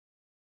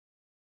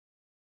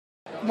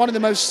one of the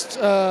most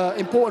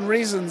important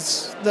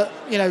reasons that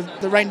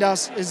the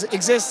Raindance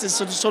exists is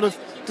sort of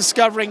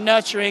discovering,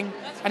 nurturing,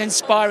 and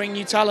inspiring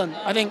new talent.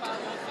 I think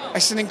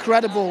it's an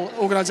incredible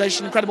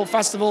organisation, incredible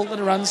festival that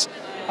it runs.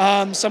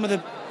 Some of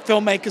the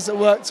filmmakers that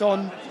worked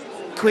on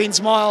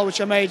Queen's Mile,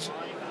 which I made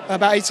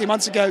about 18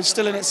 months ago,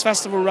 still in its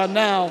festival run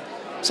now.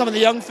 Some of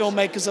the young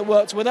filmmakers that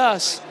worked with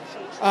us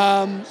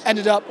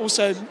ended up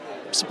also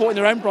supporting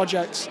their own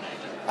projects,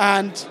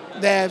 and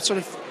their sort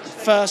of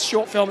first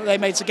short film that they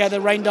made together,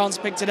 Raindance,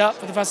 picked it up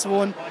for the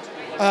festival, and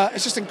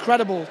it's just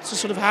incredible to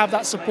sort of have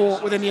that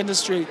support within the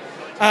industry.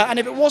 And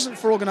if it wasn't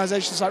for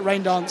organisations like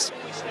Raindance,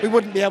 we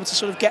wouldn't be able to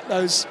sort of get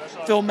those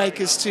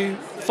filmmakers to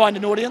find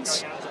an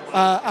audience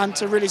and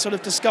to really sort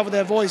of discover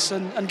their voice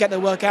and get their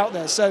work out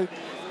there. So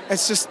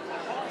it's just,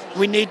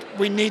 we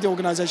need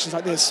organisations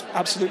like this,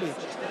 absolutely.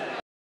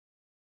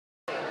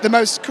 The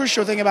most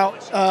crucial thing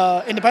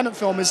about independent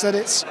film is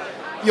that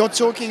you're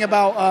talking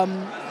about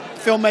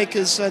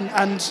filmmakers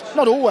and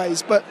not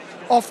always, but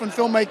often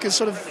filmmakers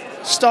sort of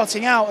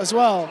starting out as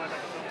well.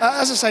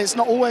 As I say, it's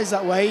not always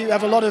that way. You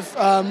have a lot of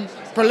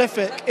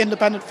prolific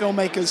independent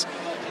filmmakers,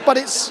 but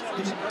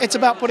it's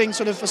about putting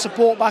sort of a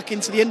support back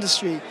into the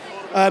industry.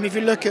 If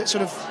you look at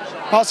sort of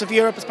parts of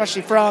Europe,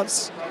 especially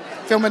France,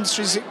 film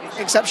industry is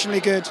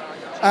exceptionally good.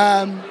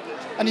 And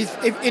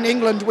in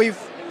England, we've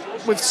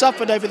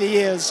suffered over the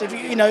years.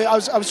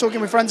 I was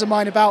talking with friends of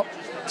mine about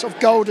sort of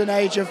golden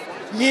age of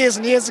years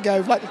and years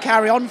ago, like the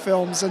Carry On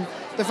films, and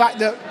the fact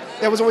that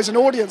there was always an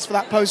audience for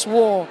that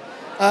post-war,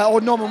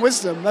 or Norman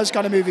Wisdom, those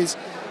kind of movies.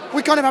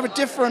 We kind of have a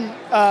different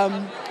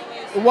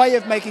way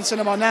of making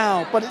cinema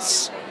now, but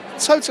it's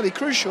totally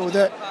crucial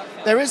that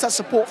there is that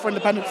support for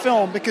independent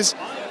film, because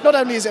not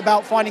only is it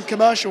about finding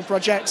commercial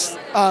projects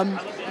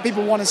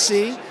people want to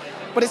see,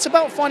 but it's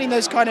about finding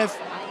those kind of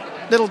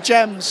little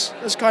gems,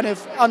 those kind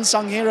of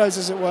unsung heroes,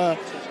 as it were.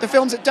 The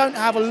films that don't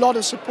have a lot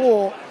of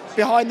support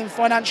behind them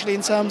financially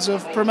in terms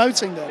of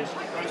promoting them,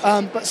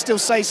 but still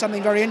say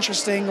something very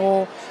interesting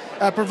or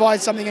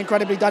provide something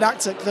incredibly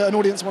didactic that an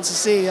audience wants to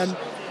see, and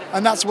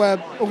that's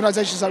where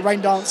organisations like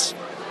Raindance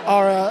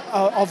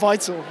are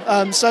vital.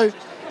 So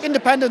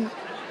independent,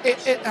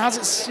 it has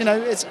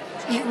its,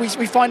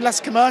 we find less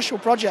commercial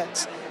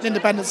projects in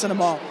independent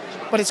cinema,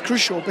 but it's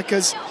crucial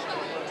because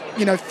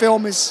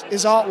film is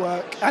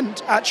artwork,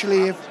 and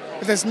actually if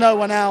there's no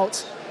one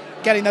out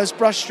getting those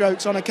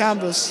brushstrokes on a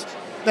canvas,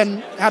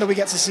 then how do we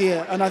get to see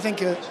it? And I think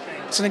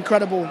it's an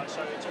incredible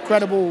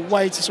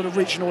way to sort of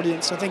reach an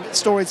audience. I think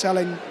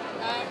storytelling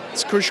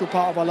is a crucial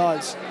part of our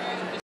lives.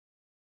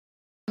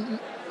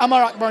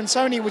 Amar Akbar and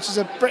Sony, which is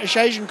a British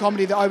Asian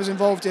comedy that I was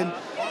involved in,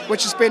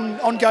 which has been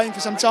ongoing for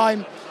some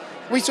time.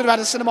 We sort of had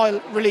a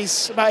cinema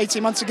release about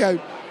 18 months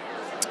ago,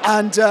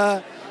 and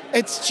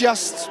it's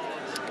just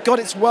got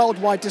its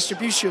worldwide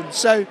distribution.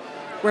 So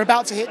we're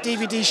about to hit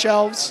DVD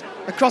shelves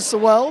across the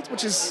world,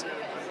 which is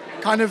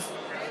kind of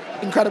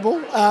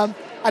incredible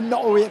and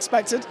not what we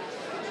expected.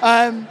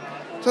 So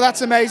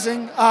that's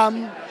amazing.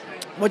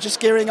 We're just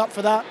gearing up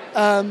for that.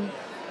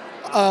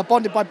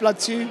 Bonded by Blood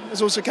 2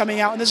 is also coming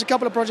out, and there's a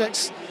couple of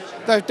projects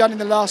that I've done in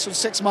the last sort of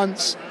 6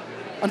 months.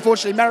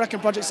 Unfortunately, American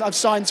projects that I've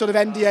signed sort of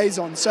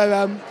NDAs on,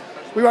 so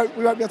we won't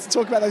be able to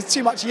talk about those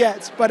too much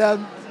yet, but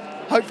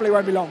hopefully it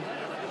won't be long.